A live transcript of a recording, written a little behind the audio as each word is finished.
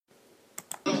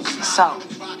So,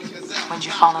 when'd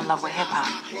you fall in love with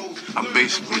hip-hop? I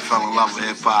basically fell in love with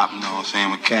hip-hop, you know what I'm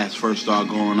saying, when cats first started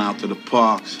going out to the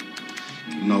parks,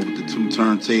 you know, with the 2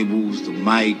 turntables, the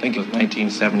mic. I think it was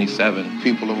 1977.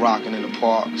 People are rocking in the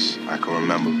parks. I can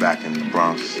remember back in the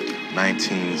Bronx,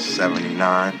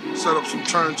 1979. Set up some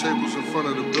turntables in front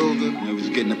of the building. It was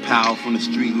getting the power from the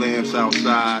street lamps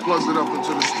outside. Plugged it up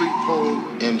into the street pole.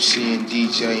 MC and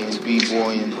DJ and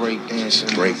B-boy and breakdancing.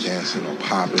 Breakdancing or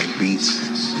popping beats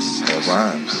or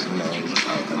rhymes, you know.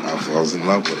 I was in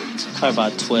love with it. Probably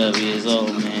about 12 years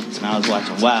old, man, and I was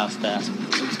watching Wild Style.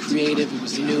 It was creative, it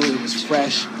was new, it was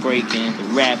fresh. Breaking,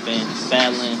 rapping,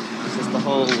 battling, just the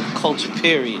whole culture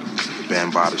period.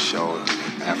 Bambaataa show,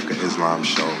 Africa Islam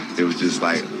show. It was just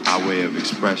like our way of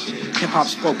expression. Hip-hop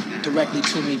spoke directly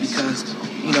to me because,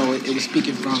 you know, it was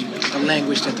speaking from a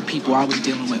language that the people I was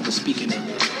dealing with was speaking in.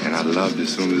 And I loved it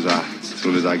as soon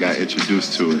as I got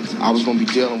introduced to it. I was going to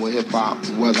be dealing with hip-hop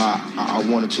whether I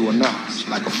wanted to or not.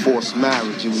 Like a forced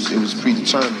marriage, it was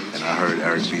predetermined. And I heard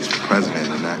Eric B's for president,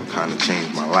 and that kind of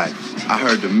changed my life. I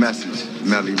heard the message,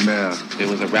 Melly Mel. There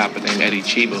was a rapper named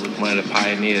h.e.r who was one of the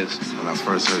pioneers. When I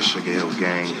first heard Sugar Hill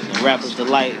Gang, The Rapper's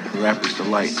Delight. Rapper's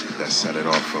Delight, that set it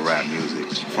off for rap music.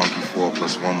 Funky 4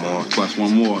 plus 1 more. Plus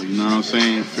 1 more, you know what I'm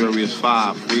saying? Furious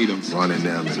 5, Freedom. Running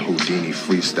Them and Houdini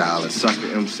Freestyle. Sucker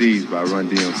MCs by Run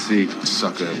DMC.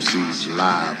 Sucker MCs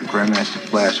Live. Grandmaster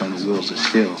Flash on the Wheels of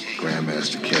Steel.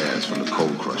 Grandmaster Caz from the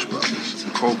Cold Crush Brothers.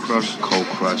 Cold Crush.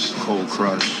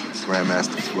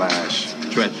 Grandmaster Flash.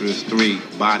 Treacherous 3,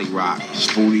 Body Rock.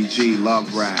 Spoonie G,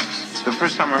 Love Raps. The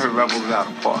first time I heard Rebel Without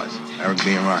a Pause. Eric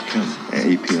B and Rakim.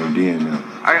 And EPMD and them.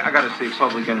 I gotta say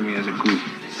Public Enemy as a group.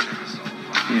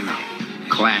 You know,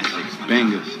 classics,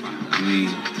 bangers. I mean,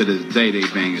 to this day they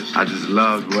bangers. I just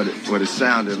loved what it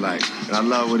sounded like. And I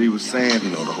love what he was saying. You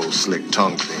know, the whole slick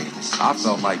tongue thing. I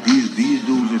felt like these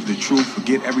dudes is the truth.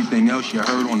 Forget everything else you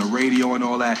heard on the radio and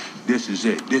all that. This is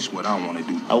it. This is what I want to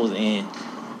do. I was in.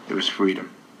 It was freedom.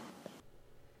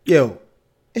 Yo,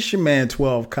 it's your man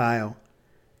 12 Kyle.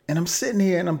 And I'm sitting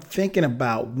here and I'm thinking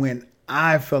about when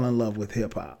I fell in love with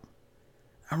hip hop.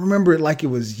 I remember it like it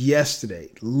was yesterday,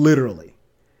 literally.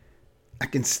 I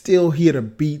can still hear the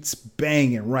beats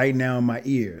banging right now in my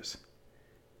ears.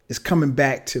 It's coming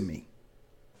back to me.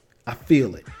 I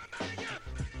feel it.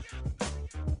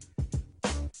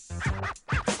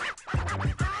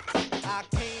 I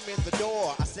came in the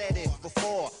door, I said it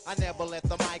before. I never let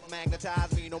the mic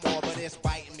magnetize me no more, but it's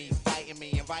biting me, fighting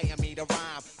me, inviting me to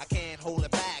rhyme. I can't hold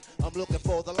it back. I'm looking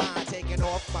for the line, taking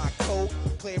off my coat,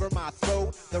 clearing my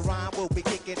throat. The rhyme will be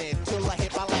kicking in till I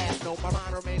hit my last note. My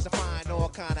rhyme remains defined, all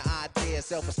kind of ideas.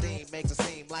 Self-esteem makes it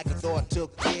seem like a thought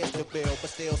took years to build, but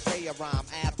still say a rhyme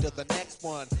after the next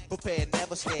one. Prepared,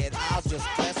 never scared, I'll just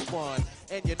press one.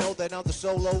 And you know that I'm the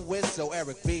solo whiz, so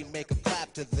Eric B, make a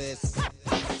clap to this.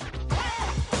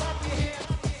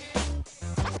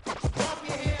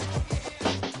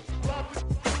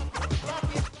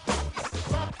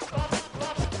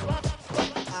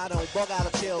 I don't bug out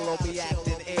of chill or be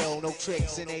acting ill. No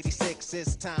tricks in 86,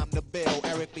 it's time to build.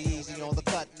 Eric be easy on the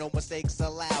cut, no mistakes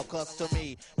allowed. Cause to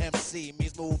me, MC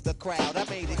means move the crowd. I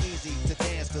made it easy to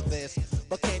dance to this.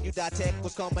 But can you detect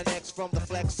what's coming next from the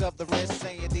flex of the wrist?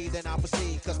 Say indeed, then I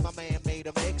proceed. Cause my man made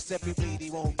a mix. If you bleed, he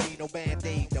won't need no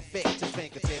band-aid to fix his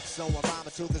fingertips. So I'm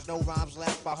rhyming till there's no rhymes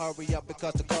left. I hurry up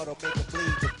because the cut'll make him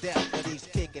bleed to death. But he's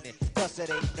kicking it, cause it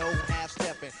ain't no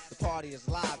half-stepping. The party is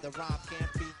live, the rhyme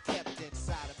can't be kept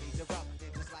inside of me. Erupting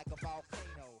just like a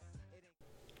volcano.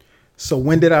 So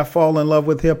when did I fall in love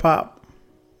with hip hop?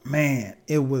 Man,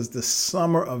 it was the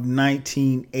summer of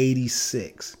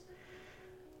 1986.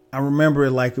 I remember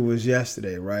it like it was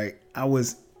yesterday, right? I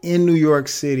was in New York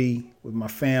City with my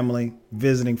family,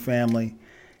 visiting family.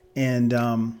 And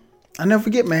I never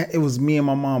forget, man, it was me and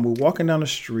my mom. We were walking down the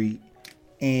street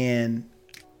and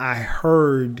I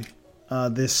heard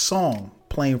this song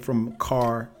playing from a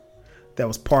car that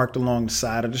was parked along the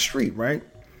side of the street, right?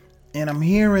 And I'm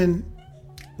hearing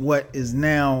what is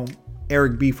now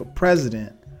Eric B for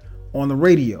president on the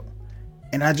radio.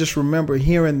 And I just remember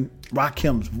hearing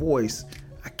Rakim's voice.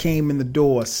 I came in the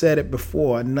door, said it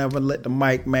before, I never let the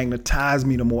mic magnetize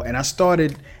me no more. And I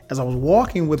started, as I was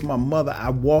walking with my mother, I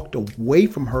walked away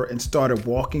from her and started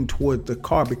walking towards the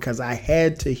car because I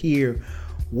had to hear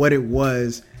what it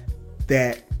was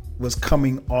that was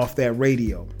coming off that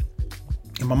radio.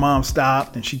 And my mom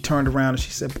stopped and she turned around and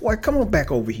she said, "Boy, come on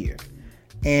back over here."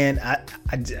 And I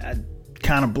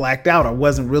kind of blacked out. I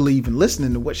wasn't really even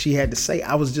listening to what she had to say.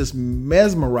 I was just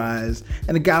mesmerized.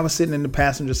 And the guy was sitting in the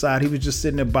passenger side. He was just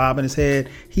sitting there bobbing his head.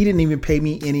 He didn't even pay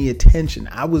me any attention.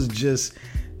 I was just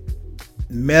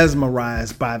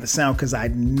mesmerized by the sound because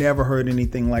I'd never heard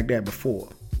anything like that before.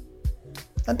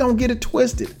 I don't get it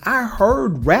twisted. I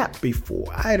heard rap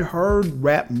before. I had heard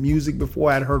rap music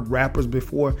before. I'd heard rappers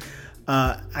before.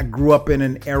 I grew up in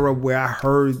an era where I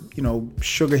heard,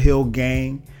 Sugar Hill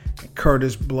Gang,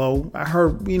 Curtis Blow. I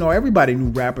heard, everybody knew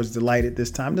Rappers Delight at this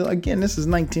time. Again, this is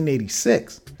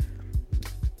 1986.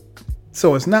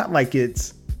 So it's not like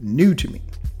it's new to me.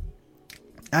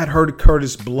 I'd heard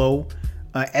Curtis Blow.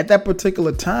 At that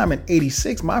particular time in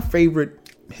 86, my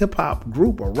favorite hip hop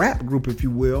group, or rap group, if you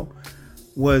will,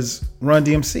 was Run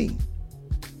DMC.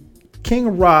 King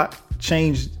of Rock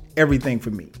changed everything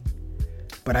for me.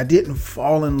 But I didn't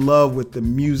fall in love with the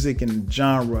music and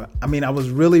genre. I mean, I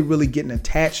was really, really getting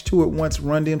attached to it once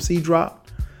Run DMC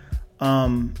dropped.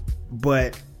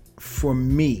 But for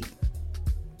me,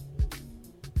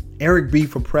 Eric B.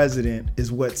 for President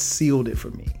is what sealed it for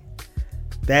me.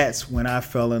 That's when I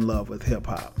fell in love with hip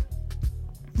hop.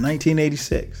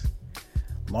 1986.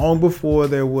 Long before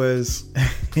there was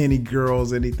any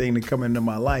girls, anything to come into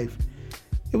my life,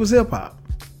 it was hip hop.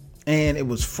 And it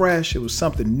was fresh. It was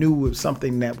something new. It was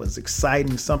something that was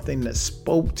exciting, something that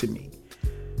spoke to me.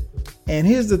 And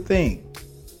here's the thing.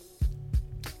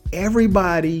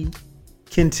 Everybody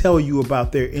can tell you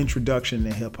about their introduction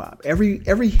to hip hop.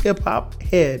 Every hip hop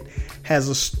head has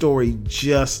a story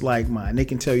just like mine. They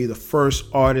can tell you the first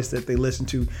artist that they listened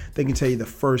to. They can tell you the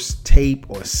first tape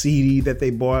or CD that they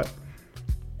bought.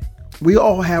 We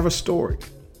all have a story.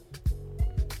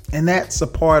 And that's a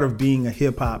part of being a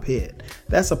hip hop head.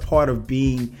 That's a part of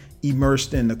being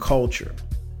immersed in the culture.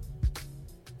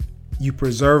 You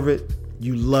preserve it,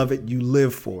 you love it, you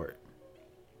live for it.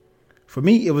 For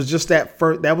me, it was just that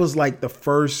was like the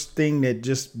first thing that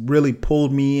just really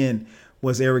pulled me in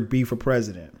was Eric B. for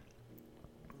President.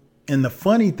 And the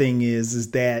funny thing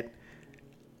is that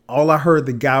all I heard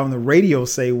the guy on the radio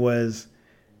say was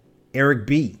Eric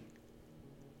B.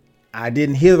 I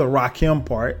didn't hear the Rakim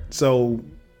part. So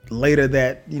later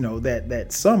that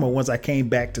summer, once I came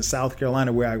back to South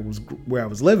Carolina where I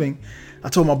was living, I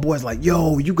told my boys like,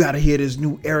 yo, you got to hear this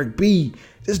new Eric B.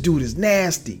 This dude is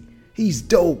nasty. He's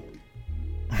dope.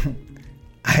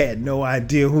 I had no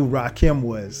idea who Rakim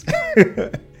was.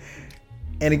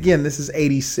 And again, this is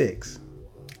 86.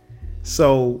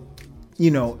 So,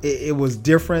 it was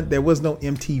different. There was no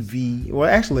MTV. Well,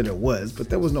 actually there was, but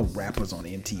there was no rappers on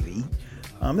MTV.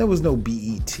 There was no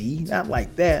BET, not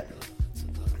like that.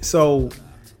 So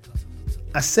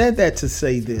I said that to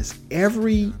say this.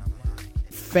 Every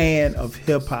fan of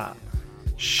hip hop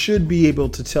should be able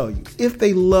to tell you if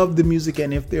they love the music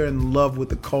and if they're in love with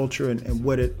the culture and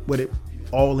what it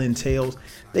all entails.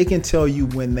 They can tell you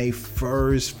when they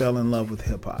first fell in love with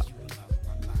hip hop.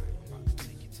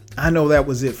 I know that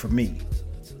was it for me.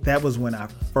 That was when I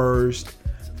first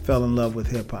fell in love with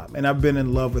hip hop, and I've been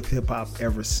in love with hip hop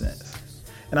ever since.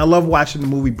 And I love watching the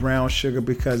movie Brown Sugar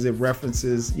because it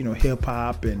references, hip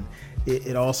hop, and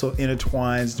it also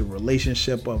intertwines the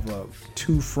relationship of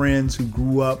two friends who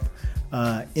grew up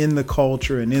in the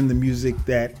culture and in the music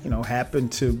that,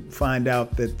 happened to find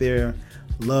out that their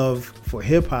love for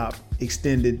hip hop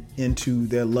extended into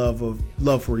their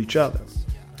love for each other.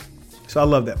 So I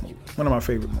love that movie. One of my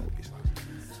favorite movies.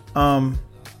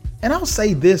 And I'll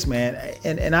say this, man,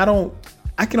 and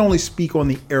I can only speak on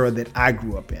the era that I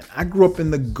grew up in. I grew up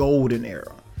in the golden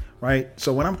era, right?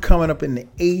 So when I'm coming up in the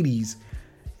 80s,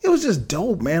 it was just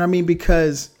dope, man. I mean,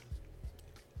 because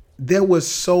there was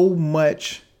so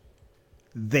much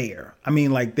there. I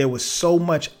mean, like there was so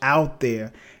much out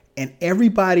there, and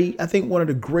everybody, I think one of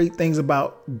the great things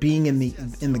about being in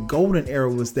the golden era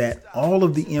was that all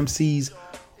of the MCs,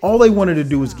 all they wanted to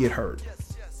do was get heard.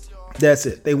 That's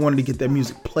it. They wanted to get their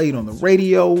music played on the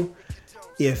radio.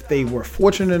 If they were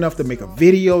fortunate enough to make a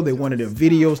video, they wanted their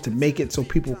videos to make it so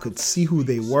people could see who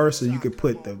they were, so you could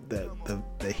put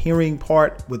the hearing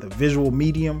part with a visual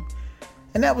medium.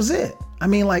 And that was it. I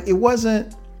mean, like it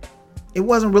wasn't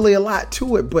really a lot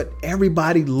to it, but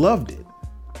everybody loved it.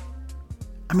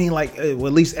 I mean, like, well,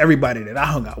 at least everybody that I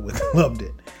hung out with loved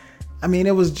it. I mean,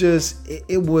 it was just,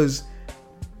 it was,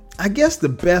 I guess the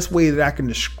best way that I can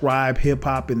describe hip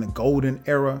hop in the golden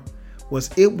era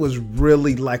was it was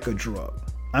really like a drug.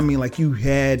 I mean, like you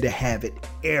had to have it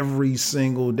every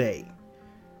single day.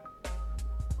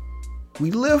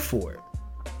 We lived for it.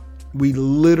 We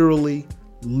literally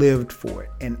lived for it.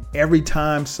 And every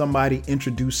time somebody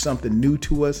introduced something new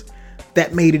to us,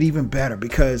 that made it even better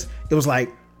because it was like,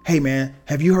 hey man,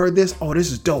 have you heard this? Oh, this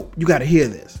is dope. You got to hear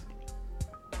this.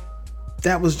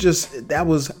 That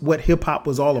was what hip hop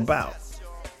was all about.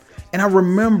 And I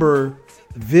remember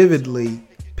vividly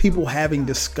people having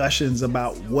discussions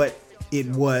about what it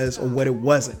was or what it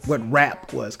wasn't, what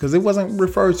rap was, because it wasn't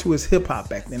referred to as hip hop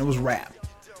back then. It was rap.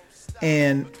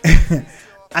 And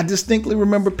I distinctly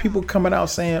remember people coming out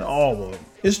saying, oh, well,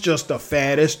 it's just a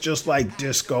fad. It's just like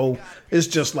disco. It's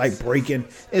just like breaking.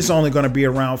 It's only going to be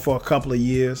around for a couple of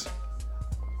years.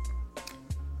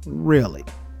 Really?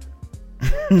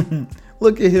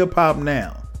 Look at hip hop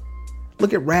now.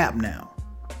 Look at rap now.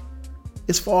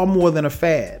 It's far more than a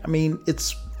fad. I mean,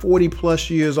 it's 40 plus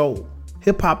years old.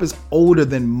 Hip hop is older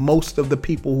than most of the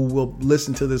people who will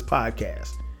listen to this podcast.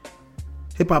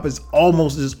 Hip hop is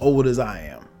almost as old as I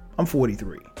am. I'm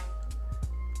 43.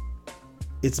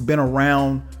 It's been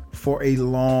around for a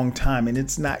long time and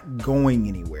it's not going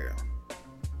anywhere.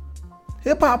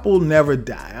 Hip hop will never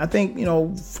die. I think,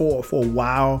 for a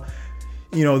while,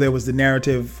 there was the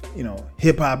narrative,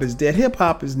 hip hop is dead. Hip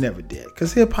hop is never dead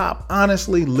because hip hop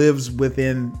honestly lives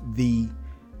within the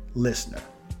listener.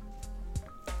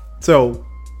 So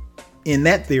in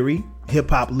that theory, hip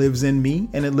hop lives in me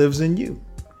and it lives in you.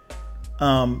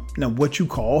 Now what you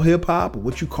call hip hop or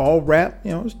what you call rap,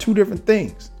 it's two different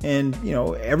things. And,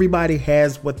 everybody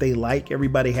has what they like.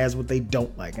 Everybody has what they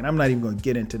don't like. And I'm not even going to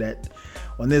get into that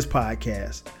on this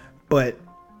podcast, but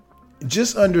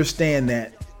just understand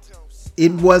that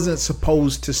it wasn't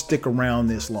supposed to stick around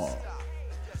this long.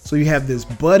 So you have this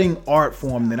budding art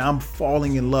form that I'm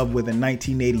falling in love with in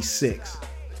 1986.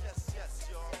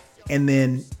 And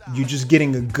then you're just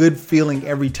getting a good feeling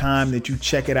every time that you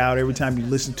check it out, every time you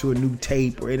listen to a new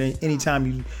tape, or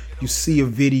anytime you see a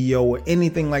video or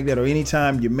anything like that, or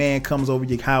anytime your man comes over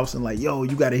your house and like, yo,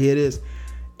 you got to hear this.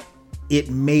 It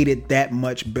made it that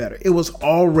much better. It was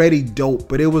already dope,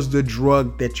 but it was the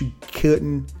drug that you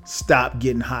couldn't stop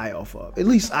getting high off of. At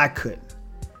least I couldn't.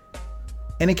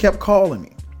 And it kept calling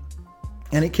me.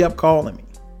 And it kept calling me.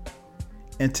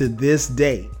 And to this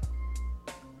day,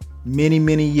 many,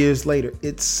 many years later,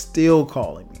 it's still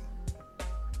calling me.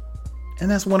 And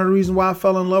that's one of the reasons why I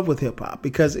fell in love with hip hop,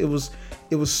 because it was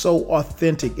so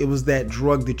authentic. It was that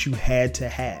drug that you had to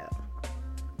have.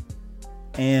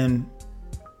 And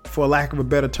for lack of a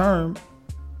better term,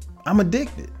 I'm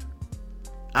addicted.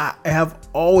 I have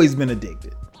always been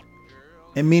addicted.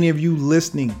 And many of you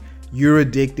listening, you're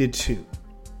addicted too.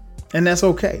 And that's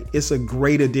okay. It's a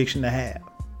great addiction to have.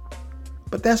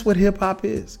 But that's what hip hop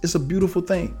is. It's a beautiful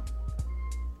thing.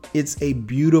 It's a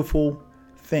beautiful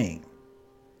thing.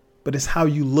 But it's how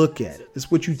you look at it.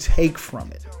 It's what you take from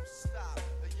it.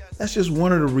 That's just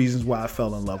one of the reasons why I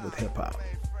fell in love with hip hop.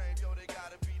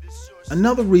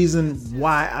 Another reason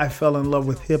why I fell in love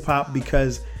with hip hop,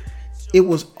 because it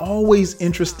was always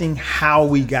interesting how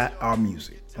we got our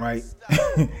music, right?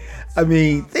 I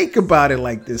mean, think about it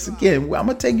like this. Again, I'm going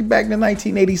to take you back to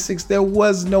 1986. There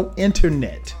was no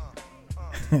internet.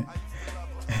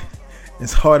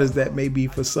 As hard as that may be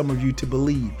for some of you to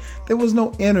believe, there was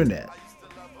no internet.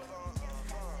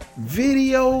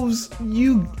 Videos,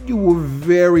 you were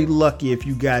very lucky if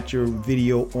you got your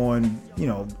video on,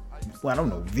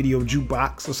 video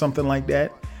jukebox or something like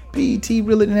that. BET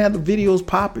really didn't have the videos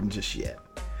popping just yet.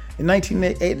 In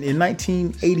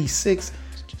 1986,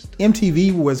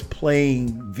 MTV was playing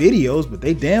videos, but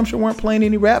they damn sure weren't playing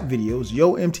any rap videos.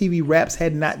 Yo, MTV Raps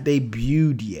had not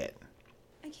debuted yet.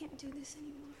 I can't do this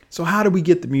anymore. So how did we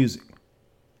get the music?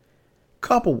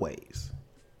 Couple ways.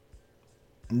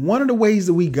 One of the ways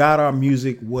that we got our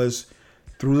music was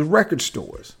through the record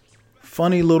stores.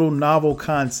 Funny little novel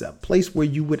concept, place where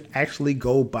you would actually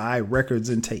go buy records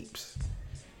and tapes.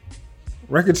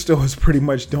 Record stores pretty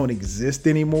much don't exist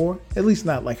anymore, at least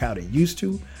not like how they used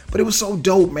to. But it was so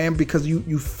dope, man, because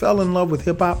you fell in love with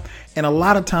hip hop. And a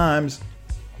lot of times,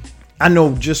 I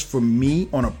know just for me,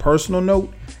 on a personal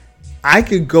note, I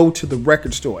could go to the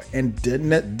record store and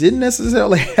didn't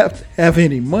necessarily have to have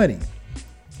any money,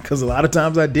 because a lot of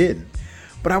times I didn't.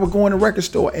 But I would go in the record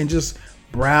store and just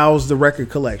browse the record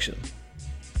collection.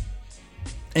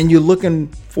 And you're looking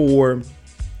for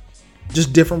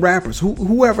just different rappers.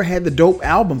 Whoever had the dope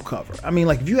album cover. I mean,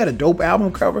 like if you had a dope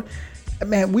album cover,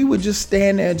 man, we would just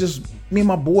stand there and just, me and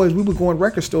my boys, we would go in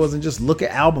record stores and just look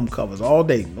at album covers all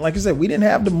day. Like I said, we didn't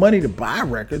have the money to buy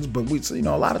records, but we,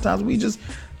 a lot of times we just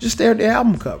stare at the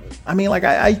album cover. I mean, like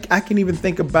I can even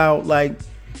think about like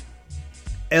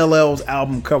LL's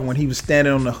album cover when he was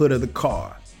standing on the hood of the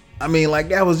car. I mean, like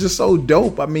that was just so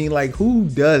dope. I mean, like who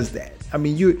does that? I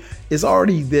mean, it's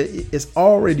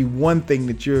already one thing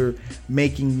that you're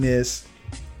making this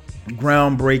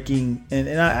groundbreaking, and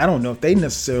I don't know if they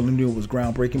necessarily knew it was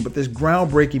groundbreaking, but this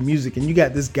groundbreaking music, and you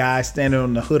got this guy standing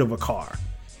on the hood of a car.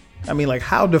 I mean, like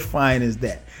how defiant is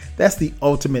that? That's the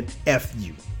ultimate F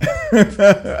you.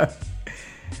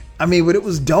 I mean, but it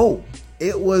was dope.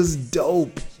 It was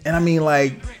dope. And I mean,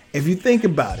 like, If you think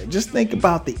about it, just think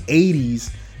about the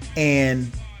 80s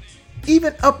and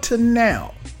even up to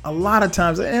now. A lot of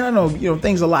times, and I know,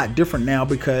 things are a lot different now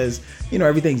because,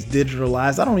 everything's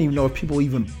digitalized. I don't even know if people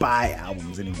even buy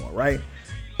albums anymore, right?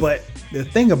 But the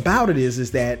thing about it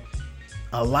is that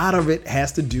a lot of it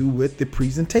has to do with the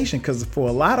presentation, because for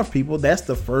a lot of people, that's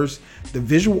the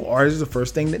visual art is the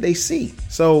first thing that they see.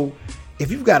 So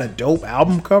if you've got a dope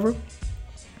album cover,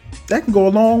 that can go a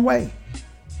long way.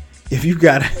 If you've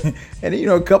got, and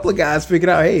a couple of guys figured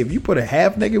out, hey, if you put a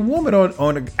half naked woman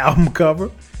on an album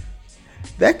cover,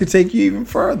 that could take you even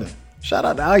further. Shout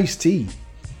out to Ice-T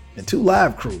and 2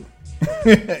 Live Crew.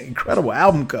 Incredible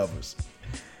album covers.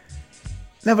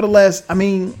 Nevertheless,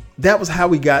 that was how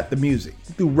we got the music,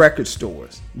 through record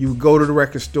stores. You would go to the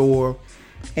record store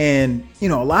and, a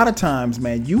lot of times,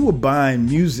 man, you were buying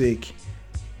music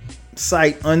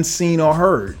sight unseen or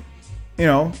heard.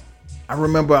 I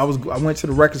remember I went to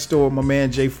the record store with my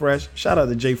man Jay Fresh. Shout out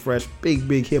to Jay Fresh,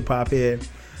 big hip hop head.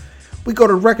 We go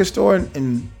to the record store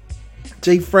and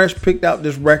Jay Fresh picked out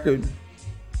this record,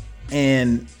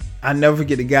 and I never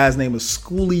forget the guy's name was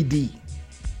Schoolie D.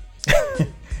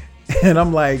 And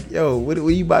I'm like, yo, what are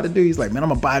you about to do? He's like, man, I'm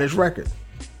gonna buy this record.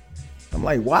 I'm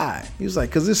like, why? He was like,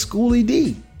 because it's Schoolie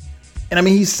D. And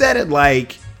he said it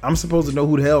like I'm supposed to know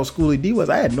who the hell Schoolie D was.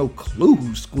 I had no clue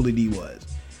who Schoolie D was.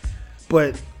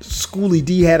 But Schoolie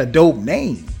D had a dope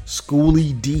name,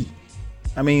 Schoolie D.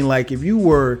 Like if you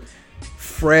were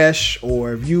Fresh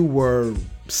or if you were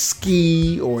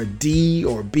Ski or D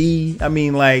or B,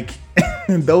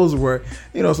 those were,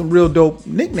 some real dope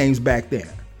nicknames back then.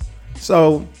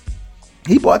 So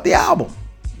he bought the album.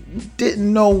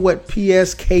 Didn't know what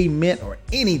PSK meant or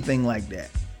anything like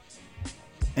that.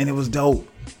 And it was dope.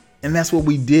 And that's what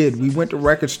we did. We went to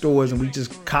record stores and we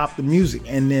just copped the music,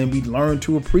 and then we learned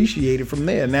to appreciate it from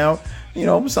there. Now,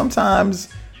 sometimes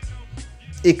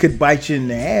it could bite you in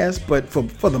the ass, but for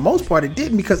the most part it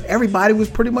didn't, because everybody was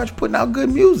pretty much putting out good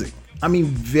music.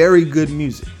 Very good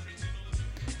music.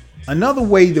 Another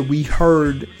way that we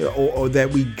heard or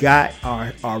that we got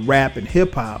our rap and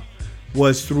hip hop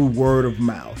was through word of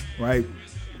mouth, right?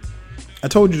 I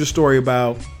told you the story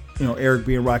about, Eric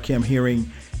B and Rakim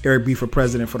hearing Eric B for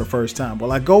president for the first time.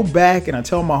 Well, I go back and I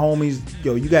tell my homies,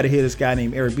 yo, you got to hear this guy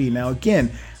named Eric B. Now,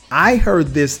 again, I heard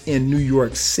this in New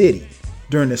York City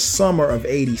during the summer of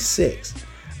 '86.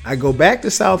 I go back to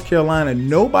South Carolina.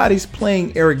 Nobody's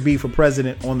playing Eric B for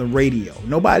president on the radio.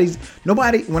 Nobody,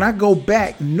 when I go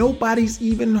back, nobody's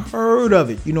even heard of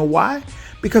it. You know why?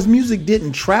 Because music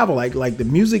didn't travel. Like the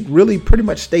music really pretty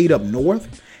much stayed up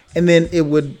north, and then it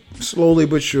would slowly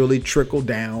but surely trickle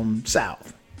down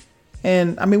south.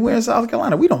 And we're in South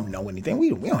Carolina. We don't know anything.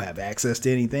 We don't have access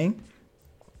to anything.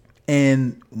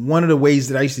 And one of the ways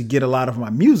that I used to get a lot of my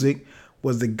music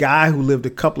was the guy who lived a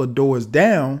couple of doors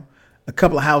down, a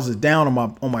couple of houses down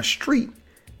on my street.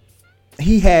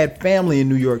 He had family in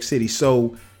New York City.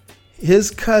 So his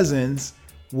cousins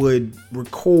would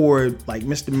record like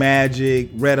Mr. Magic,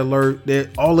 Red Alert,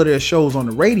 all of their shows on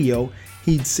the radio.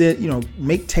 He'd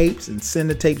make tapes and send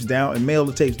the tapes down and mail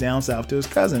the tapes down south to his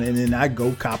cousin. And then I'd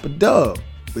go cop a dub,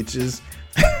 which is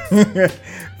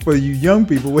for you young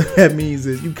people, what that means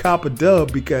is you cop a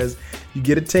dub because you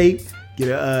get a tape, get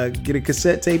a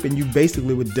cassette tape, and you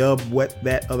basically would dub what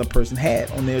that other person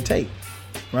had on their tape,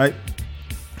 right?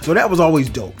 So that was always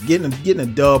dope. Getting a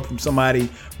dub from somebody,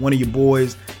 one of your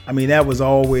boys. That was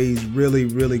always really,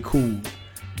 really cool.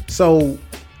 So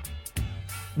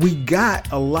we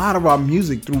got a lot of our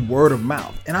music through word of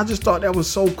mouth. And I just thought that was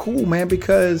so cool, man,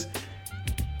 because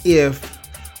if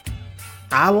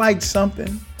I liked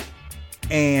something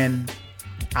and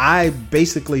I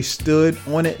basically stood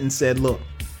on it and said, look,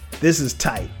 this is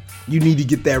tight. You need to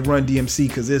get that Run DMC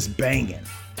because it's banging.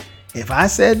 If I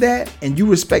said that and you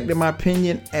respected my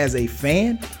opinion as a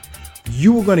fan,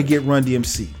 you were going to get Run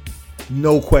DMC.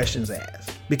 No questions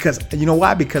asked. Because you know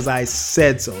why? Because I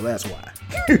said so. That's why.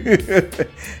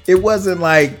 It wasn't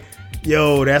like,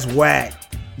 yo, that's whack.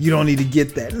 You don't need to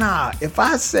get that. Nah, if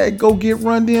I said go get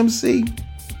Run DMC,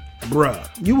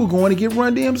 bruh, you were going to get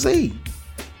Run DMC.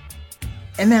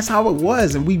 And that's how it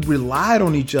was. And we relied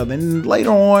on each other. And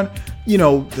later on,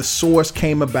 the Source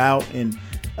came about. And,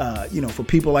 for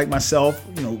people like myself,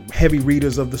 heavy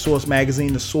readers of the Source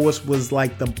magazine, the Source was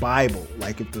like the Bible.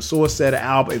 Like if the Source said an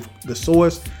album, if the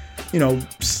Source,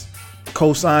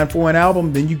 co-signed for an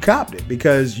album, then you copped it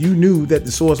because you knew that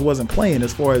the Source wasn't playing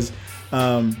as far as,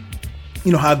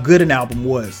 how good an album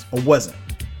was or wasn't.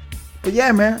 But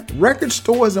yeah, man, record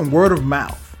stores and word of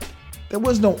mouth. There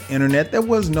was no internet. There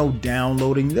was no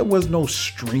downloading. There was no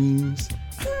streams.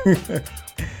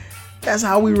 That's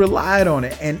how we relied on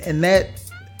it. And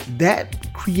that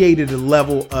created a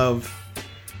level of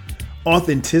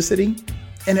authenticity,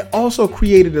 and it also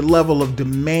created a level of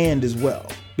demand as well.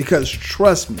 Because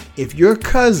trust me, if your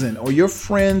cousin or your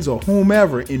friends or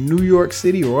whomever in New York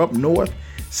City or up north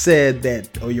said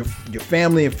that, or your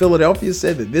family in Philadelphia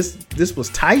said that this was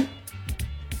tight,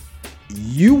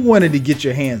 you wanted to get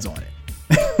your hands on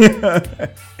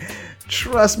it.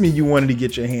 Trust me, you wanted to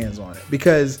get your hands on it,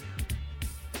 because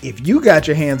if you got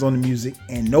your hands on the music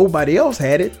and nobody else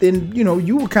had it, then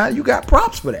you got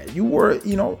props for that. You were,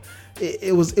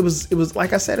 it was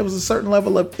like I said, it was a certain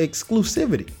level of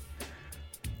exclusivity.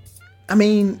 I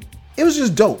mean, it was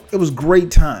just dope. It was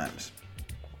great times.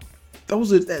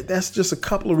 That's just a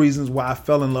couple of reasons why I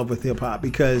fell in love with hip hop,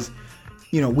 because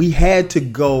we had to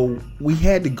go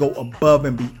above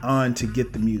and beyond to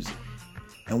get the music.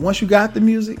 And once you got the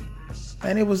music,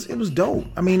 man, it was dope.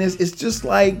 I mean, it's just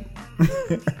like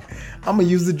I'm gonna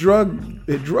use the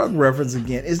drug reference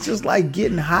again. It's just like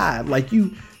getting high. Like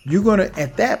you're gonna,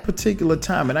 at that particular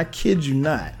time, and I kid you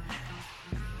not,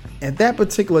 at that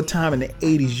particular time in the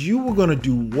 80s, you were going to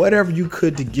do whatever you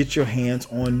could to get your hands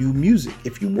on new music.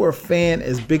 If you were a fan,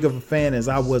 as big of a fan as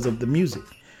I was of the music.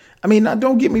 I mean, now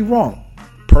don't get me wrong.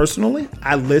 Personally,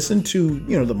 I listened to,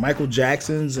 the Michael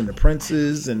Jacksons and the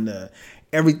Princes and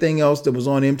everything else that was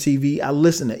on MTV. I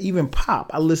listened to even pop.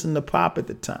 I listened to pop at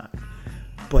the time.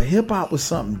 But hip hop was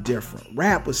something different.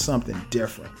 Rap was something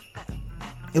different.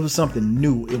 It was something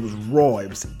new. It was raw. It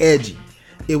was edgy.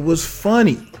 It was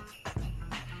funny.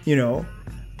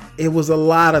 It was a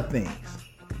lot of things,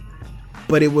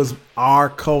 but it was our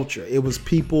culture. It was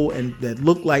people that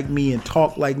looked like me and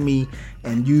talked like me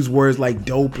and used words like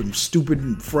dope and stupid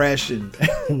and fresh and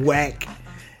whack.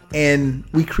 And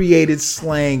we created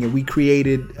slang, and we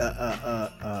created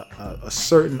a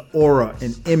certain aura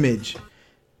and image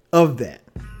of that.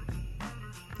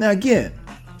 Now, again,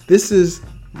 this is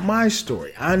my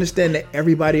story. I understand that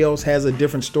everybody else has a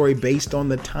different story based on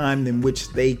the time in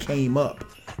which they came up.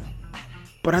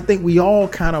 But I think we all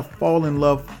kind of fall in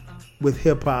love with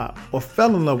hip hop, or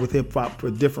fell in love with hip hop for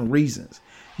different reasons.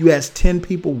 You ask 10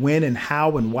 people when and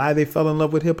how and why they fell in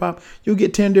love with hip hop, you'll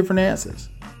get 10 different answers.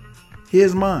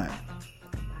 Here's mine.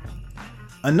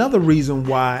 Another reason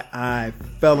why I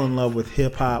fell in love with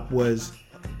hip hop was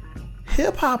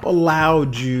hip hop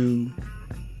allowed you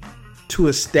to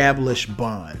establish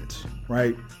bonds,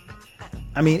 right?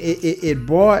 I mean, it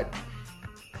brought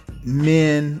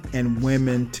men and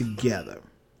women together.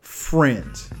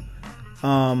 Friends.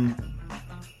 Some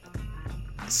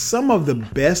of the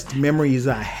best memories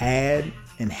I had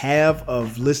and have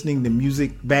of listening to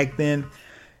music back then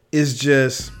is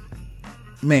just,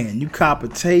 man, you cop a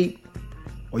tape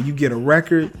or you get a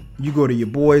record, you go to your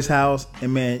boy's house,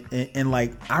 and man, and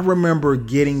like I remember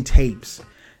getting tapes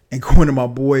and going to my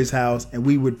boy's house, and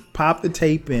we would pop the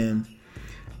tape in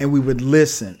and we would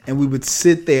listen, and we would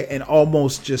sit there and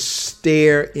almost just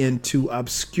stare into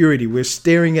obscurity. We're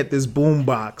staring at this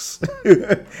boombox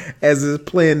as it's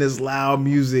playing this loud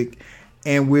music,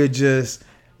 and we're just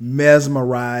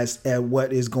mesmerized at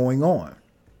what is going on.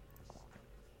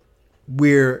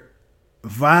 We're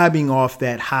vibing off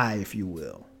that high, if you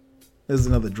will. There's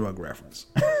another drug reference.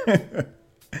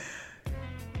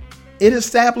 It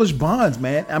established bonds,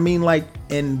 man. I mean, like,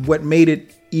 and what made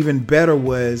it even better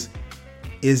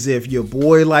is if your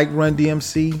boy liked Run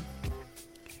DMC,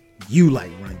 you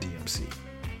like Run DMC.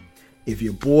 If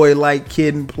your boy liked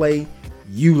Kid and Play,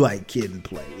 you like Kid and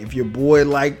Play. If your boy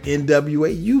liked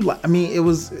NWA, you like. I mean, it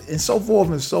was, and so forth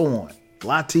and so on.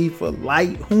 Latifah,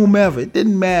 Light, whomever, it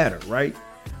didn't matter, right?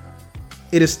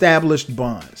 It established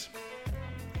bonds.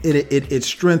 It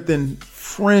strengthened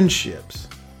friendships,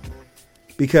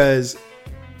 because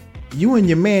you and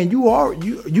your man,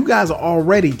 you guys are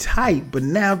already tight, but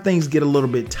now things get a little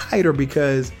bit tighter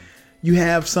because you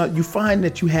find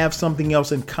that you have something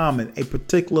else in common, a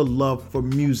particular love for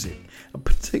music, a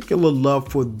particular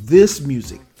love for this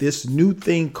music, this new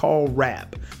thing called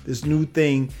rap, this new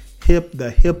thing,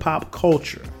 the hip hop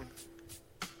culture.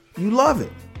 You love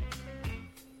it.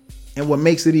 And what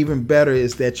makes it even better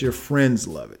is that your friends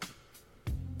love it.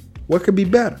 What could be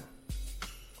better?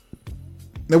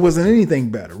 There wasn't anything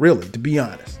better, really, to be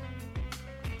honest.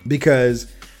 Because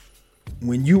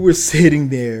when you were sitting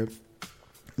there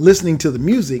listening to the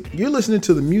music, you're listening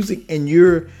to the music and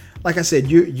you're, like I said,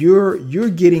 you're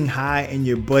getting high and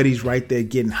your buddy's right there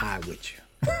getting high with you.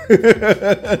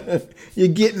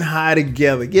 You're getting high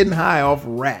together, getting high off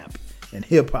rap and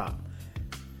hip hop.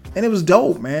 And it was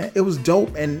dope, man. It was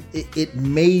dope. And it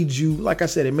made you, like I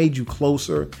said, it made you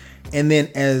closer. And then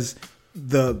as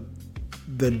the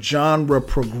genre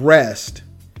progressed,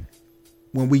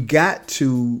 when we got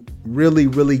to really,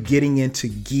 really getting into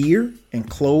gear and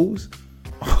clothes,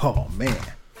 oh man,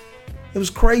 it was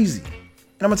crazy.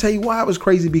 And I'm gonna tell you why it was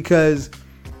crazy, because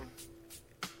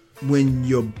when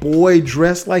your boy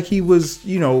dressed like he was,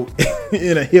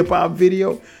 in a hip hop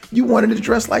video, you wanted to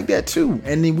dress like that too.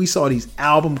 And then we saw these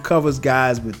album covers,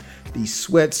 guys with these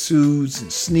sweatsuits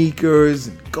and sneakers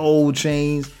and gold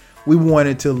chains. We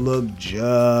wanted to look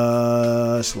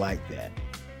just like that.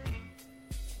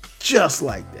 Just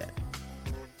like that.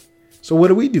 So what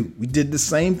do? We did the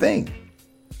same thing.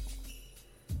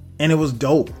 And it was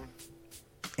dope.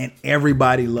 And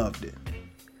everybody loved it.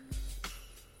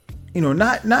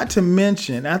 Not to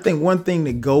mention, I think one thing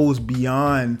that goes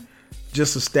beyond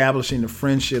just establishing the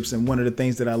friendships, and one of the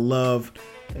things that I loved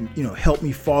and, helped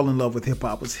me fall in love with hip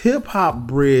hop, was hip hop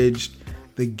bridged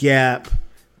the gap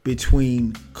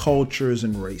between cultures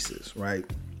and races, right?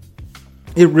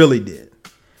 It really did.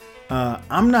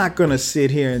 I'm not going to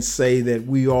sit here and say that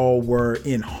we all were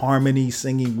in harmony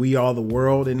singing We Are the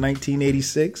World in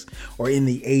 1986 or in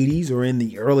the 80s or in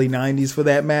the early 90s for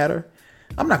that matter.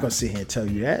 I'm not going to sit here and tell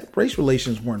you that. Race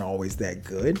relations weren't always that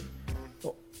good.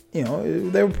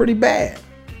 They were pretty bad.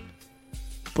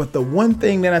 But the one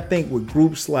thing that I think with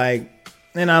groups like,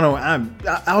 and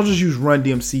I'll just use Run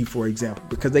DMC for example,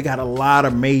 because they got a lot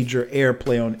of major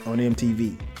airplay on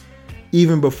MTV,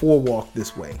 even before Walk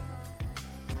This Way.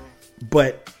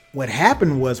 But what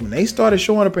happened was when they started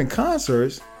showing up in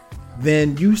concerts,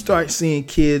 then you start seeing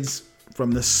kids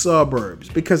from the suburbs,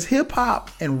 because hip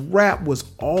hop and rap was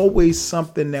always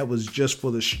something that was just for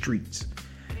the streets.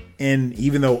 And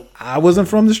even though I wasn't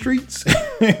from the streets,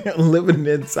 living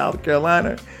in South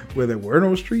Carolina where there were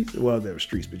no streets, well, there were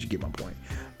streets, but you get my point.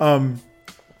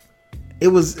 It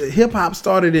was hip hop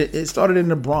started in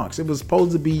the Bronx. It was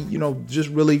supposed to be, just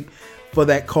really for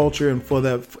that culture and for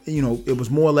the, it was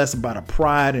more or less about a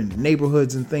pride and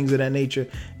neighborhoods and things of that nature.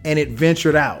 And it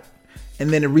ventured out,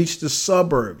 and then it reached the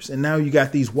suburbs. And now you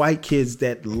got these white kids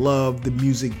that love the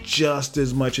music just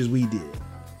as much as we did.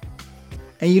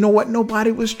 And you know what?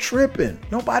 Nobody was tripping.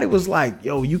 Nobody was like,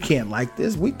 yo, you can't like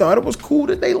this. We thought it was cool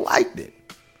that they liked it.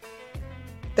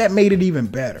 That made it even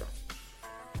better.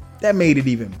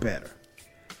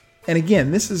 And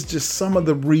again, this is just some of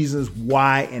the reasons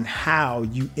why and how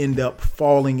you end up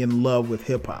falling in love with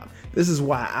hip hop. This is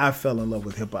why I fell in love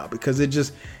with hip hop, because it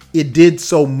did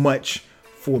so much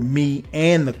for me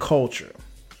and the culture.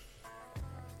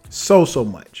 So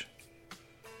much.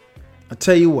 I'll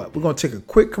tell you what, we're going to take a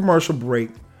quick commercial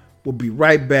break. We'll be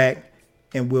right back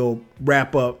and we'll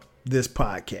wrap up this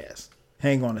podcast.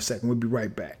 Hang on a second. We'll be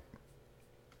right back.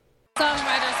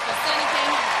 Songwriters for Sunny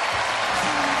King.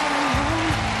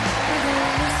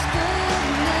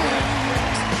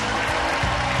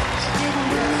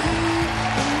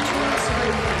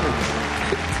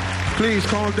 Please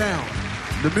calm down.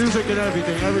 The music and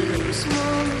everything.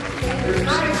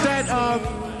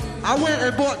 I went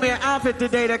and bought me an outfit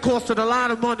today that costed a lot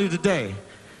of money today.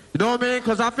 You know what I mean?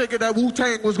 Because I figured that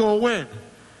Wu-Tang was going to win.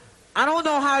 I don't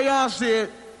know how y'all see it,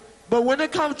 but when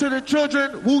it comes to the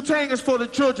children, Wu-Tang is for the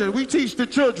children. We teach the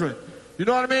children. You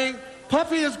know what I mean?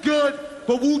 Puffy is good,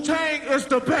 but Wu-Tang is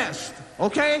the best.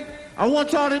 Okay? I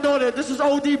want y'all to know that this is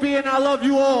ODB and I love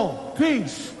you all.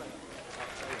 Peace.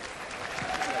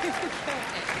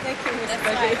 Thank you, Mr.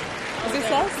 Buddy. Is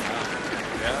this us?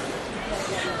 Yeah.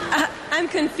 I'm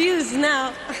confused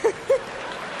now.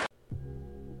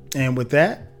 And with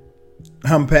that,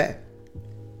 I'm back.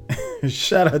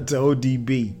 Shout out to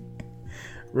ODB.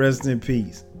 Rest in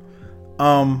peace.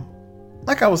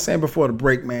 Like I was saying before the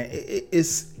break, man,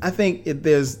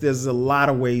 there's a lot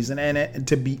of ways, and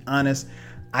to be honest,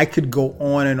 I could go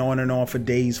on and on and on for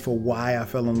days for why I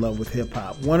fell in love with hip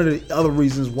hop. One of the other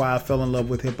reasons why I fell in love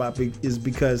with hip hop is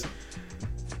because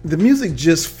the music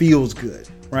just feels good,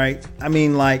 right? I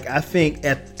mean, like, I think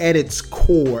at its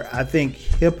core, I think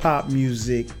hip hop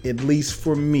music, at least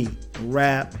for me,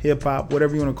 rap, hip hop,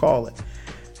 whatever you want to call it,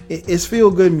 it's feel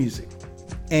good music.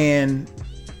 And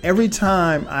every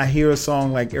time I hear a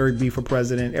song like Eric B. for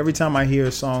President, every time I hear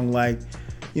a song like,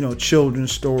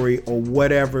 Children's Story or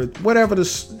whatever the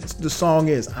song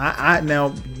is, I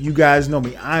now, you guys know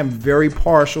me, I'm very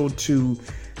partial to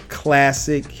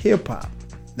classic hip hop.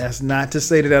 That's not to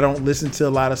say that I don't listen to a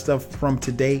lot of stuff from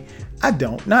today. I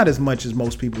don't, not as much as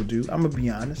most people do. I'm gonna be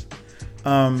honest.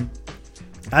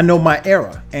 I know my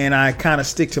era, and I kind of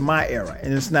stick to my era,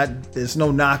 and there's no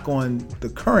knock on the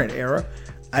current era.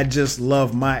 I just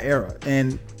love my era.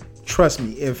 And trust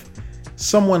me, if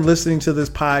someone listening to this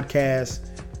podcast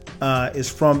is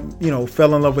from,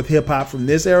 fell in love with hip hop from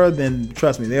this era, then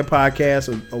trust me, their podcast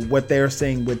or what they're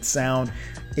saying would sound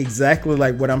exactly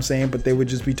like what I'm saying, but they would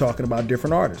just be talking about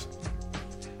different artists.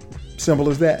 Simple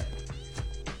as that.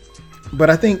 But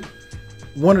I think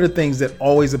one of the things that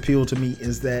always appealed to me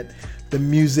is that the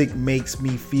music makes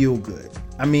me feel good.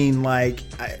 I mean, like,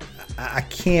 I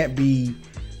can't be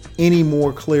any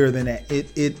more clear than that.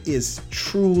 It is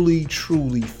truly,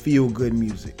 truly feel good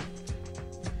music.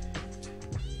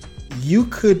 You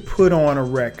could put on a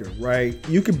record, right?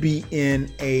 You could be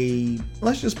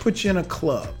let's just put you in a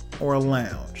club or a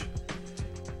lounge,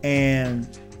 and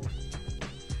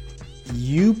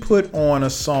you put on a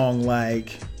song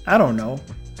like, I don't know,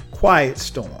 Quiet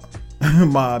Storm,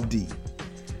 Mobb Deep.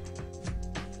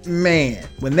 Man,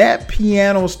 when that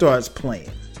piano starts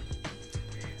playing,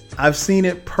 I've seen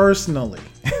it personally.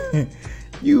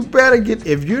 You better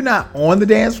if you're not on the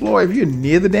dance floor, if you're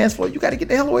near the dance floor, you got to get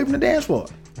the hell away from the dance floor,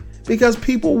 because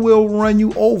people will run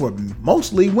you over,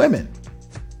 mostly women.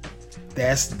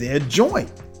 That's their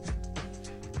joint.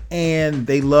 And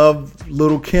they love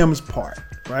Lil' Kim's part,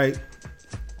 right?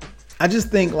 I just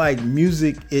think like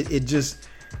music,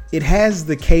 it has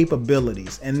the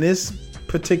capabilities, and this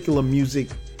particular music,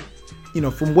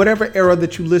 from whatever era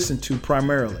that you listen to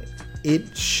primarily,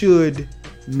 it should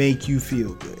make you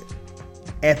feel good.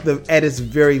 At its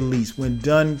very least, when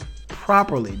done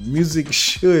properly, music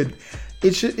should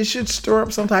stir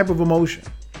up some type of emotion.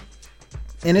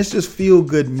 And it's just feel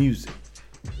good music.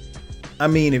 I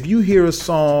mean, if you hear a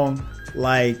song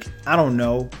like, I don't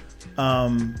know,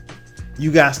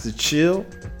 You Got to Chill,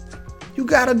 you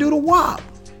gotta do the WAP.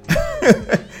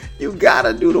 You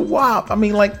gotta do the WAP. I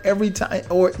mean, like every time,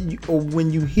 or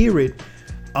when you hear it,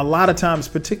 a lot of times,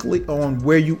 particularly on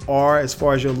where you are as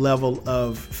far as your level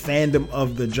of fandom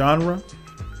of the genre,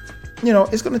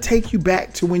 it's going to take you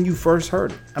back to when you first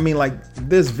heard it. I mean, like,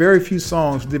 there's very few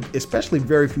songs, especially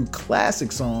very few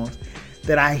classic songs,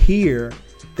 that I hear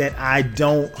that I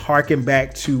don't harken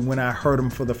back to when I heard them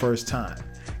for the first time.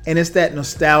 And it's that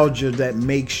nostalgia that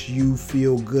makes you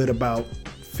feel good about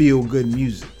feel good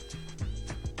music.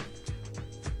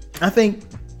 I think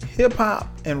hip hop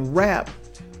and rap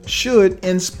should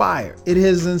inspire. It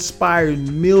has inspired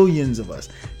millions of us.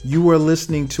 You are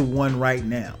listening to one right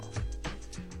now.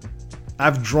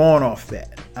 I've drawn off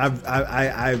that.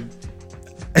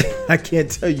 I can't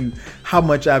tell you how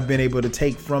much I've been able to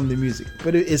take from the music,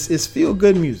 but it's feel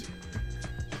good music.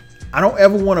 I don't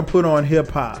ever want to put on hip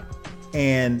hop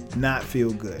and not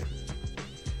feel good.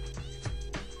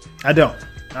 I don't.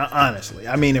 Honestly,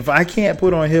 I mean, if I can't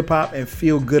put on hip hop and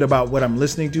feel good about what I'm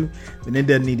listening to, then it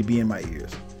doesn't need to be in my ears.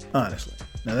 Honestly.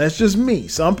 Now that's just me.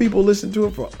 Some people listen to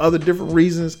it for other different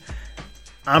reasons.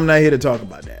 I'm not here to talk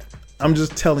about that. I'm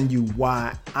just telling you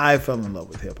why I fell in love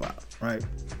with hip hop, right?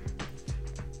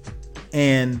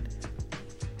 And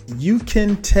you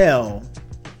can tell,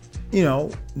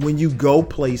 when you go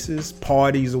places,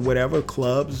 parties or whatever,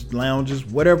 clubs, lounges,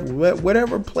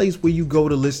 whatever place where you go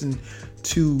to listen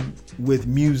to with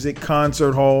music,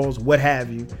 concert halls, what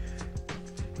have you,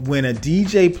 when a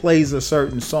DJ plays a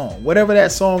certain song, whatever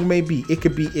that song may be, it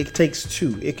could be It Takes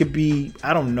Two, it could be,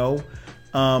 I don't know,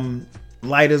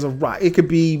 Light as a Rock, it could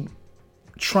be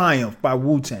Triumph by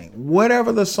Wu-Tang,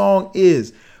 whatever the song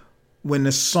is, when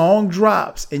the song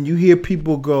drops and you hear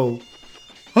people go,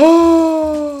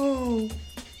 oh,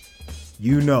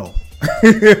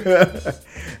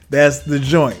 that's the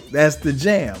joint, that's the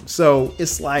jam. So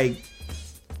it's like,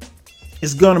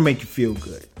 it's going to make you feel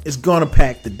good. It's going to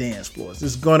pack the dance floors.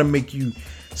 It's going to make you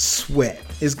sweat.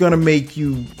 It's going to make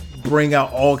you bring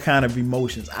out all kind of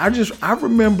emotions. I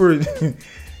remember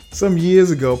some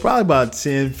years ago, probably about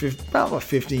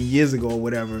 15 years ago or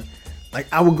whatever, like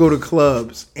I would go to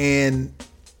clubs, and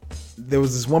there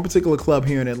was this one particular club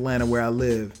here in Atlanta where I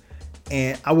live,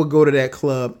 and I would go to that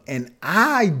club, and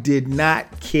I did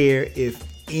not care if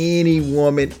any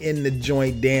woman in the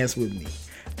joint danced with me.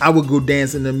 I would go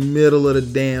dance in the middle of the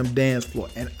damn dance floor,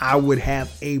 and I would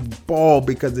have a ball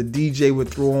because the DJ would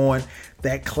throw on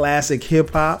that classic hip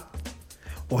hop,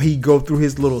 or he'd go through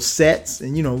his little sets,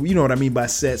 and you know what I mean by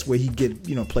sets, where he'd get,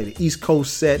 play the East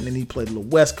Coast set, and then he'd play the little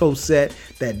West Coast set,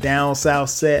 that down South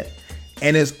set,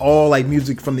 and it's all like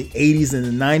music from the 80s and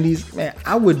the 90s. Man,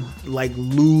 I would like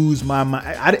lose my mind.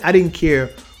 I didn't care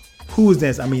who was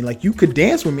dancing. I mean, like, you could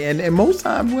dance with me, and most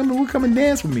times women would come and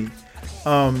dance with me.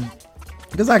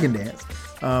 Because I can dance.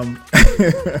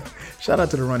 Shout out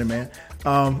to the Running Man.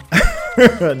 No,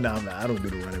 I don't do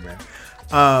the Running Man.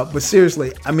 But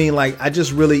seriously, I mean, like, I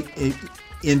just really,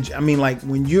 like,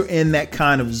 when you're in that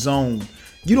kind of zone,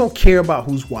 you don't care about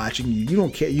who's watching you. You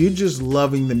don't care. You're just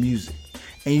loving the music,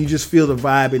 and you just feel the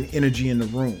vibe and energy in the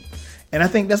room. And I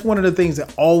think that's one of the things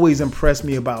that always impressed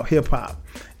me about hip hop,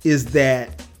 is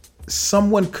that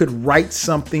someone could write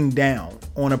something down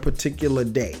on a particular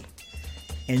day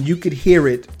and you could hear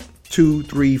it 2,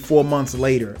 3, 4 months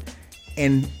later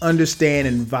and understand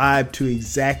and vibe to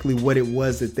exactly what it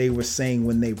was that they were saying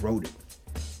when they wrote it.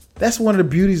 That's one of the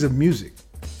beauties of music.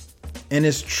 And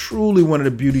it's truly one of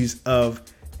the beauties of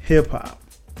hip hop.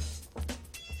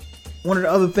 One of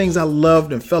the other things I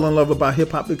loved and fell in love about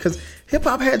hip hop because hip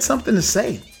hop had something to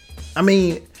say. I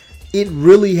mean, it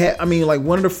really had, like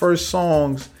one of the first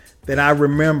songs that I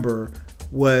remember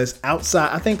was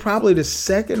Outside. I think probably the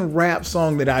second rap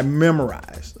song that I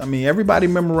memorized. I mean, everybody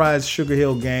memorized Sugar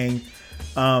Hill Gang.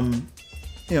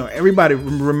 Everybody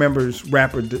remembers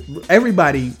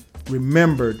everybody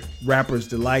remembered Rapper's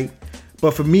Delight.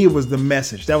 But for me, it was The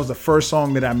Message. That was the first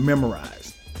song that I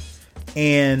memorized.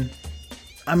 And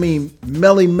I mean,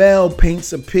 Melly Mel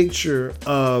paints a picture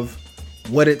of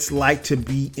what it's like to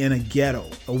be in a ghetto,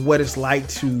 or what it's like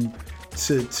to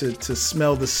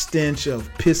smell the stench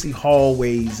of pissy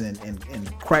hallways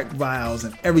and crack vials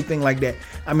and everything like that.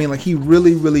 I mean, like, he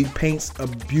really, really paints a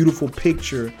beautiful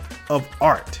picture of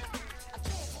art,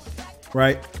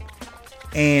 right?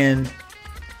 And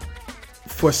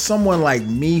for someone like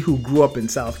me who grew up in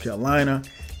South Carolina,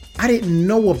 I didn't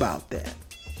know about that,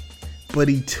 but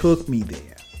he took me there.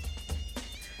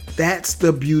 That's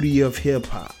the beauty of hip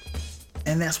hop.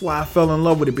 And that's why I fell in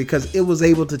love with it, because it was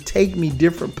able to take me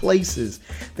different places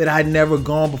that I'd never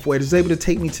gone before. It was able to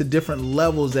take me to different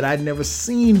levels that I'd never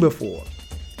seen before.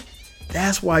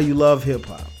 That's why you love hip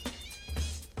hop,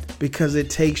 because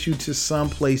it takes you to some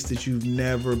place that you've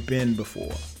never been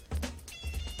before.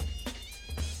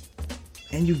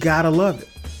 And you gotta love it.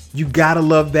 You gotta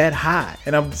love that high.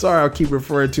 And I'm sorry I'll keep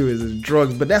referring to it as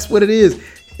drugs, but that's what it is.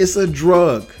 It's a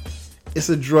drug. It's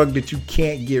a drug that you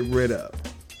can't get rid of.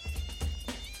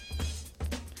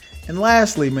 And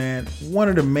lastly, man, one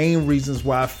of the main reasons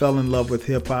why I fell in love with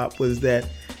hip hop was that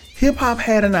hip hop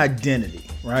had an identity,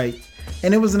 right?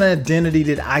 And it was an identity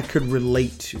that I could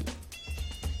relate to.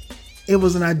 It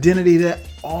was an identity that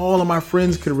all of my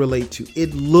friends could relate to.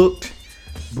 It looked,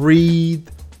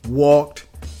 breathed, walked,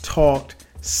 talked,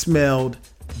 smelled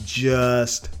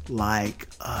just like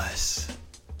us.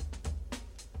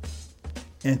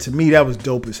 And to me, that was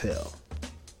dope as hell.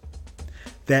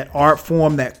 That art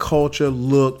form, that culture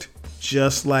looked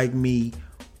just like me,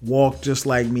 walked just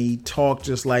like me, talked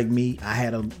just like me. I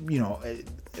had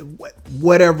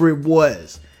whatever it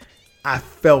was, I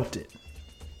felt it.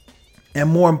 And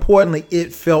more importantly,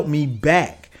 it felt me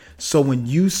back. So when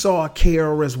you saw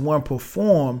KRS-One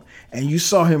perform and you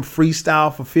saw him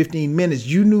freestyle for 15 minutes,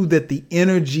 you knew that the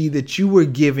energy that you were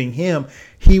giving him,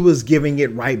 he was giving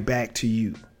it right back to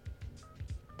you.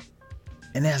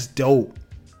 And that's dope.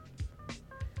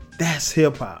 That's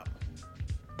hip hop.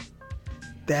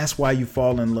 That's why you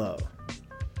fall in love.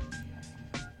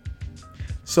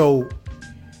 So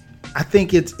I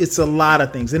think it's a lot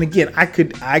of things. And again, I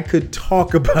could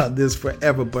talk about this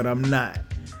forever, but I'm not.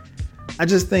 I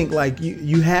just think like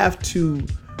you have to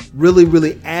really,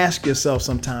 really ask yourself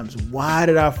sometimes, why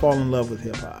did I fall in love with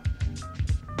hip hop?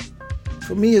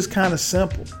 For me, it's kind of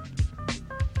simple.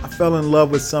 I fell in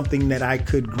love with something that I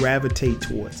could gravitate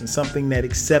towards and something that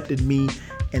accepted me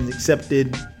and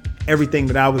accepted everything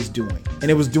that I was doing. And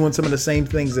it was doing some of the same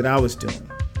things that I was doing.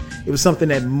 It was something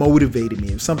that motivated me.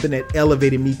 It was something that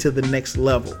elevated me to the next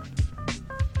level.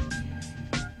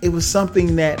 It was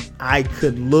something that I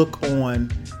could look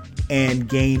on and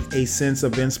gain a sense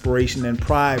of inspiration and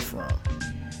pride from.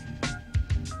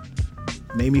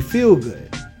 Made me feel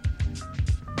good.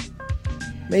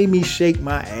 Made me shake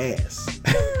my ass.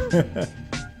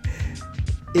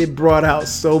 It brought out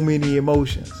so many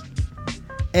emotions.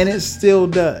 And it still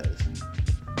does.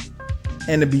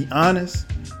 And to be honest,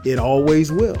 it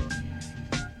always will.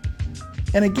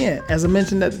 And again, as I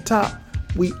mentioned at the top,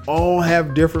 we all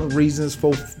have different reasons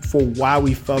for why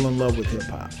we fell in love with hip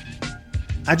hop.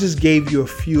 I just gave you a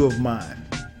few of mine.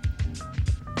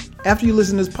 After you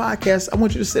listen to this podcast, I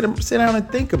want you to sit down and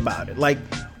think about it. Like,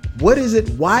 what is it?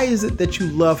 Why is it that you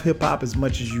love hip hop as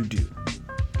much as you do?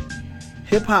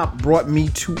 Hip hop brought me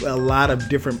to a lot of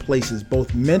different places,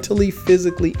 both mentally,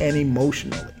 physically, and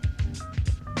emotionally.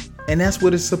 And that's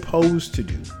what it's supposed to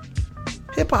do.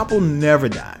 Hip hop will never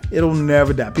die. It'll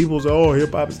never die. People say, oh,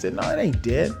 hip hop is dead. No, it ain't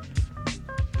dead.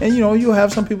 And you'll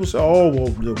have some people say, oh, well,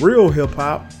 the real hip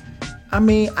hop. I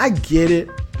mean, I get it.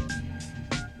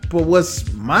 But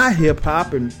what's my hip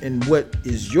hop and what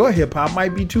is your hip hop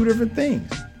might be two different things.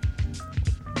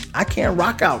 I can't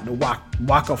rock out the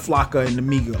Waka Flocka and the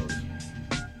Migos.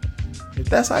 If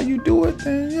that's how you do it,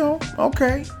 then,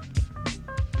 okay.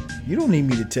 You don't need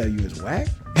me to tell you it's whack.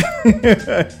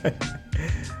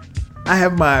 I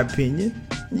have my opinion.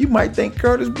 You might think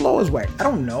Curtis Blow is whack. I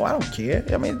don't know. I don't care.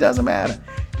 I mean, it doesn't matter.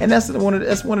 And that's one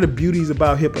of the beauties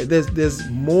about hip hop. There's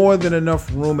more than enough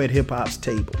room at hip hop's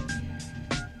table.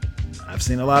 I've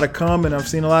seen a lot of come and I've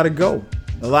seen a lot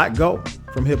go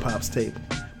from hip hop's table.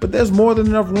 But there's more than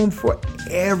enough room for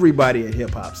everybody at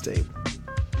hip hop's table.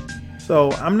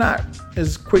 So I'm not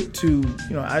as quick to,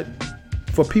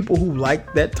 for people who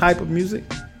like that type of music,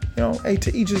 hey,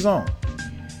 to each his own.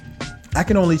 I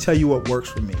can only tell you what works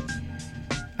for me.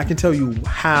 I can tell you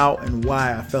how and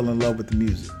why I fell in love with the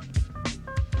music.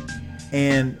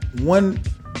 And one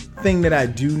thing that I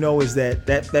do know is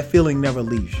that feeling never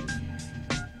leaves you.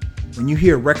 When you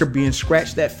hear a record being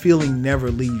scratched, that feeling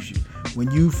never leaves you. When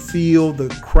you feel the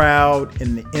crowd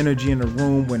and the energy in the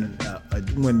room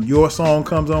when your song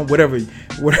comes on, whatever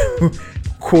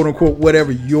quote unquote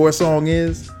whatever your song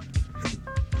is,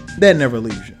 that never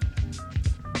leaves you.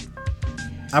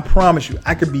 I promise you,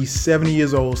 I could be 70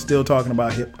 years old still talking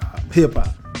about hip hop.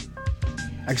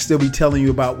 I could still be telling you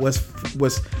about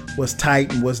what's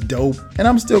tight and what's dope, and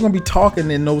I'm still gonna be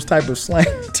talking in those type of slang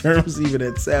terms even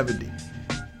at 70.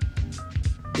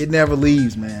 It never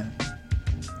leaves, man.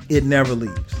 It never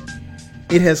leaves.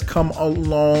 It has come a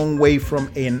long way from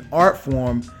an art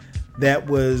form that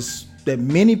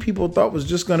many people thought was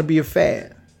just gonna be a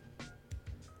fad.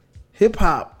 Hip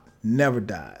hop never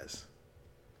dies.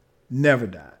 Never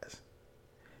dies.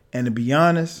 And to be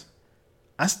honest,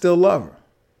 I still love her.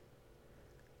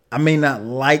 I may not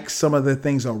like some of the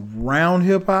things around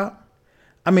hip hop.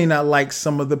 I may not like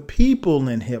some of the people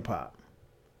in hip hop.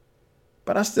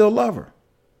 But I still love her.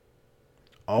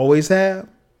 Always have,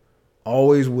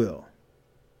 always will.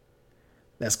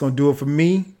 That's going to do it for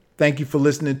me. Thank you for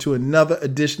listening to another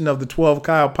edition of the 12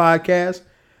 Kyle podcast.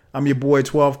 I'm your boy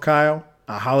 12 Kyle.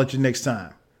 I'll holler at you next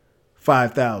time.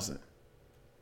 5,000.